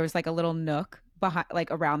together, there was like a little nook behind,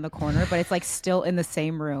 like around the corner, but it's like still in the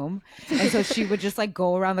same room. And so she would just like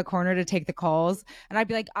go around the corner to take the calls, and I'd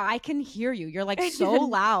be like, I can hear you. You're like so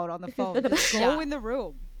loud on the phone. Just go in the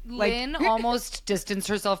room. Lynn almost distanced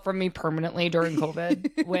herself from me permanently during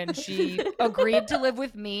COVID when she agreed to live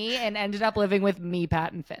with me and ended up living with me,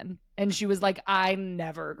 Pat, and Finn. And she was like, I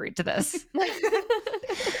never agreed to this.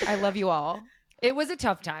 I love you all. It was a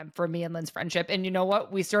tough time for me and Lynn's friendship. And you know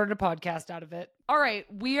what? We started a podcast out of it. All right.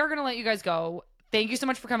 We are going to let you guys go. Thank you so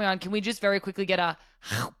much for coming on. Can we just very quickly get a...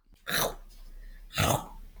 Oh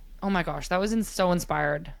my gosh. That was so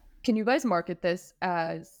inspired. Can you guys market this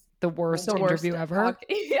as... The worst interview ever.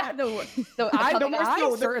 Yeah, the worst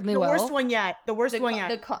one yet. The worst one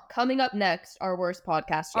yet. Coming up next, our worst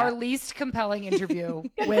podcast yet. Our least compelling interview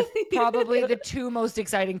with probably the two most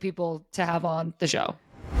exciting people to have on the show.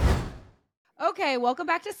 Okay, welcome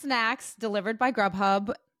back to Snacks, delivered by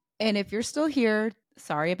Grubhub. And if you're still here,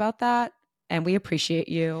 sorry about that. And we appreciate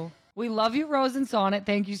you. We love you, Rose and Sonnett.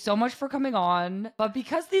 Thank you so much for coming on. But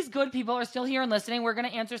because these good people are still here and listening, we're going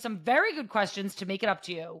to answer some very good questions to make it up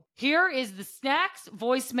to you. Here is the Snacks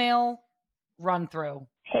voicemail run through.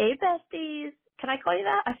 Hey, besties. Can I call you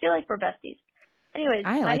that? I feel like we're besties. Anyways,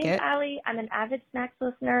 my name's Allie. I'm an avid Snacks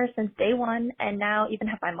listener since day one, and now even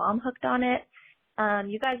have my mom hooked on it.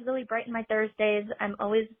 You guys really brighten my Thursdays. I'm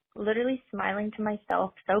always literally smiling to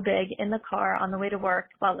myself so big in the car on the way to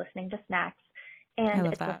work while listening to Snacks. And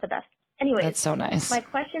it's just the best. Anyways, that's so nice. My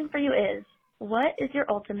question for you is, what is your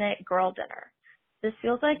ultimate girl dinner? This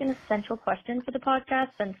feels like an essential question for the podcast,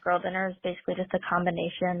 since girl dinner is basically just a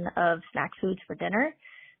combination of snack foods for dinner.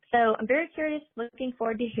 So I'm very curious, looking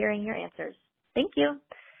forward to hearing your answers. Thank you.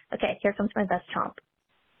 Okay, here comes my best chomp.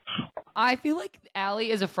 I feel like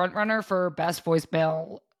Allie is a front runner for best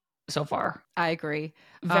voicemail so far. I agree.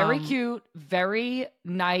 Very cute, very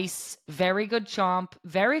nice, very good chomp,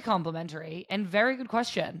 very complimentary, and very good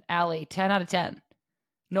question. Allie, 10 out of 10.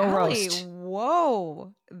 No Allie, roast.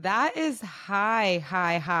 Whoa. That is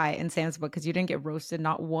high in Sam's book, because you didn't get roasted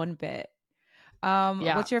not one bit.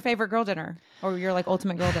 What's your favorite girl dinner, or your like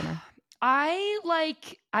ultimate girl dinner? I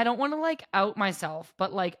don't want to like out myself,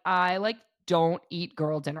 but like I like don't eat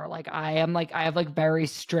girl dinner. Like I have like very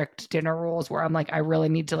strict dinner rules where I'm like, I really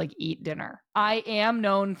need to like eat dinner. I am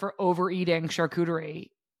known for overeating charcuterie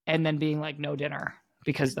and then being like, no dinner,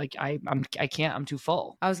 because like I can't, I'm too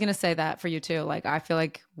full. I was going to say that for you too. Like, I feel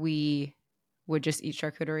like we would just eat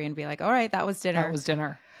charcuterie and be like, all right, that was dinner. That was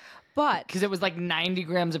dinner. But because it was like 90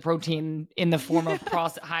 grams of protein in the form of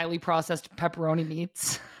highly processed pepperoni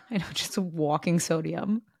meats. I know, just a walking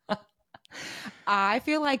sodium. I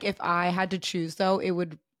feel like if I had to choose, though, it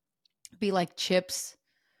would be like chips,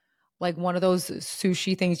 like one of those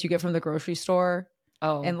sushi things you get from the grocery store.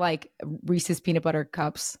 Oh, and like Reese's peanut butter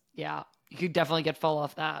cups. Yeah, you could definitely get full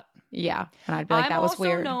off that. Yeah, and I'd be like, that was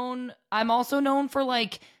weird. I'm also known for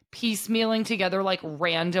like piecemealing together like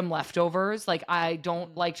random leftovers. Like I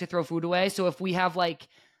don't like to throw food away, so if we have like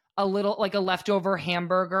a leftover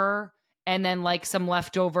hamburger and then like some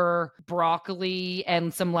leftover broccoli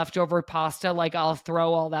and some leftover pasta, like I'll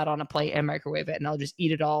throw all that on a plate and microwave it, and I'll just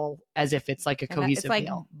eat it all as if it's like a cohesive like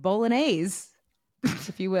meal. Bolognese,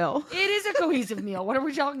 if you will. It is a cohesive meal. What are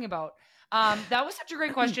we talking about? That was such a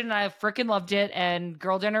great question, and I freaking loved it. And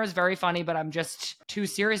girl dinner is very funny, but I'm just too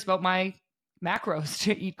serious about my macros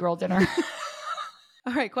to eat girl dinner.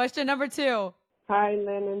 All right, question number 2. Hi,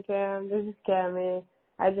 Lynn and Sam. This is Cammie.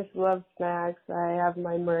 I just love Snacks. I have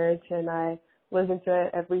my merch, and I listen to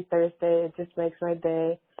it every Thursday. It just makes my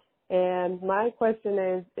day. And my question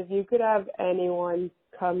is, if you could have anyone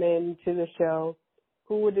come into the show,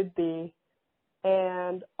 who would it be?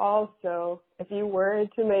 And also, if you were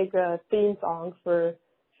to make a theme song for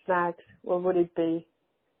Snacks, what would it be?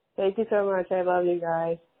 Thank you so much. I love you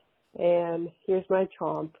guys. And here's my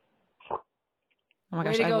chomp. Oh my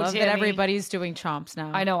Way gosh, to I go, love that Tammy. everybody's doing chomps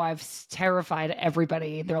now. I know, I've terrified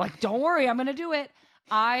everybody. They're like, don't worry, I'm going to do it.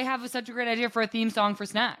 I have such a great idea for a theme song for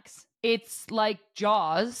snacks. It's like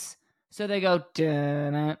Jaws. So they go,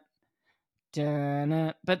 dun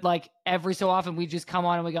dun, but like every so often we just come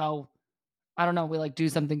on and we go, I don't know, we like do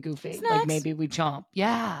something goofy. Snacks. Like maybe we chomp.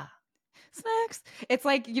 Yeah. Snacks. It's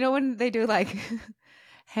like, you know, when they do like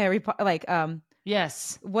Harry Potter, like,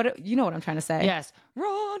 yes. What, you know what I'm trying to say? Yes.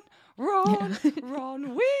 Ron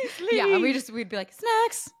Weasley. Yeah, and we'd be like,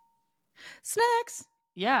 snacks.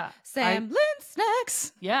 Yeah. Sam, Lynn,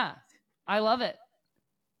 snacks. Yeah. I love it.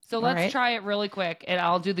 So let's try it really quick, and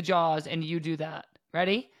I'll do the Jaws, and you do that.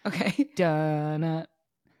 Ready? Okay. Dun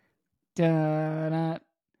dun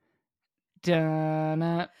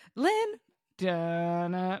dun. Lynn.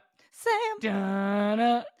 Dun Sam.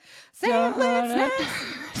 dun. Sam, Lynn,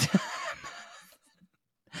 snacks.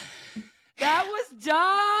 That was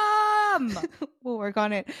dumb. We'll work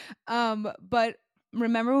on it. But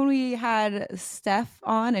remember when we had Steph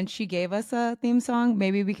on and she gave us a theme song?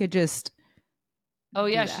 Maybe we could just. Oh,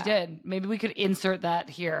 yeah, she did. Maybe we could insert that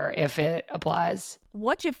here if it applies.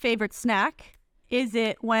 What's your favorite snack? Is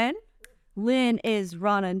it when Lynn is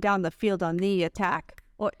running down the field on the attack?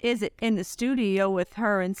 Or is it in the studio with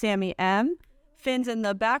her and Sammy M? Finn's in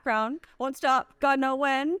the background. Won't stop, God know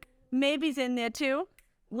when. Maybe's in there too.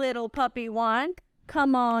 Little puppy one.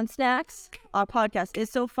 Come on, snacks. Our podcast is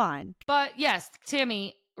so fine. But yes,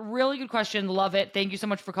 Tammy, really good question. Love it. Thank you so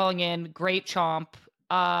much for calling in. Great chomp.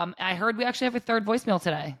 I heard we actually have a third voicemail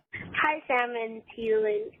today. Hi, Sam and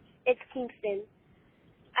Lynn. It's Kingston.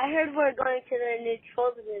 I heard we're going to the new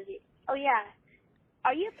Trolls movie. Oh, yeah.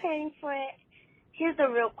 Are you paying for it? Here's the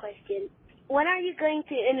real question. When are you going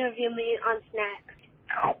to interview me on Snacks?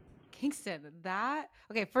 Kingston,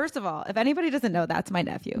 okay, first of all, if anybody doesn't know, that's my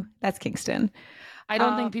nephew. That's Kingston. I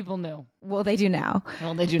don't think people knew. Well, they do now.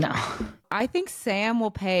 Well, they do now. I think Sam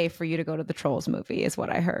will pay for you to go to the Trolls movie, is what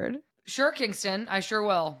I heard. Sure, Kingston. I sure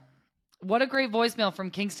will. What a great voicemail from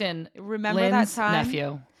Kingston. Remember Lynn's that time?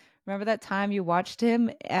 nephew. Remember that time you watched him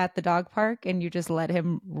at the dog park and you just let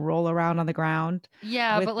him roll around on the ground?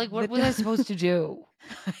 Yeah, but like, what was I supposed to do?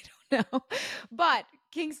 I don't know. But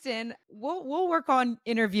Kingston, we'll work on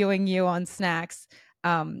interviewing you on Snacks.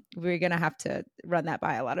 We're gonna have to run that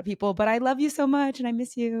by a lot of people, but I love you so much and I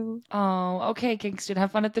miss you. Oh, okay, Kingston.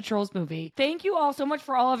 Have fun at the Trolls movie. Thank you all so much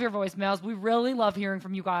for all of your voicemails. We really love hearing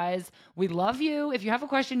from you guys. We love you. If you have a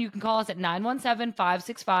question, you can call us at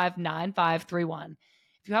 917-565-9531.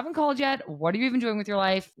 If you haven't called yet, what are you even doing with your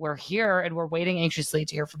life? We're here and we're waiting anxiously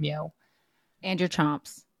to hear from you. And your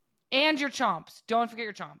chomps. And your chomps. Don't forget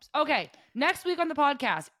your chomps. Okay, next week on the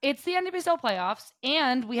podcast, it's the NWSL playoffs,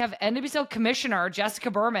 and we have NWSL Commissioner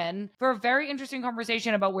Jessica Berman for a very interesting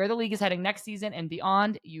conversation about where the league is heading next season and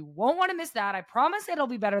beyond. You won't want to miss that. I promise it'll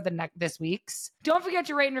be better than this week's. Don't forget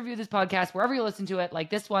to rate and review this podcast wherever you listen to it,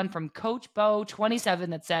 like this one from Coach Bo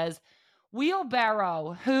 27 that says,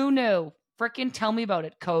 "Wheelbarrow, who knew? Frickin' tell me about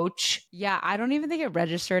it, Coach." Yeah, I don't even think it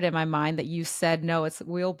registered in my mind that you said, no, it's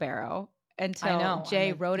wheelbarrow. Until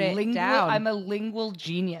Jay wrote it down. I'm a lingual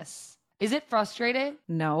genius. Is it frustrating?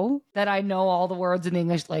 No. That I know all the words in the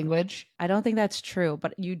English language? I don't think that's true,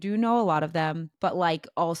 but you do know a lot of them. But like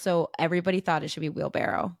also everybody thought it should be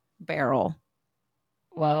wheelbarrow. Barrel.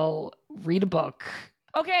 Well, read a book.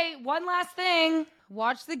 Okay, one last thing.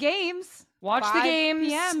 Watch the games. Watch the games. 5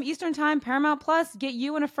 p.m. Eastern Time, Paramount Plus. Get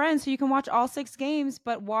you and a friend so you can watch all 6 games,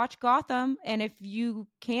 but watch Gotham. And if you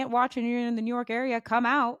can't watch and you're in the New York area, come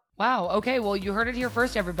out. Wow. Okay. Well, you heard it here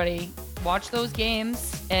first, everybody. Watch those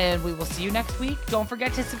games, and we will see you next week. Don't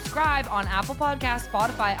forget to subscribe on Apple Podcasts,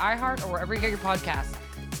 Spotify, iHeart, or wherever you get your podcasts.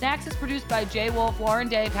 Snacks is produced by Jay Wolf, Lauren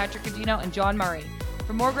Day, Patrick Cadino, and John Murray.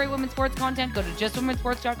 For more great women's sports content, go to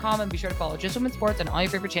justwomensports.com and be sure to follow Just Women's Sports on all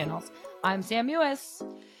your favorite channels. I'm Sam Mewis.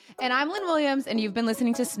 And I'm Lynn Williams, and you've been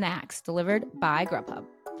listening to Snacks, delivered by Grubhub.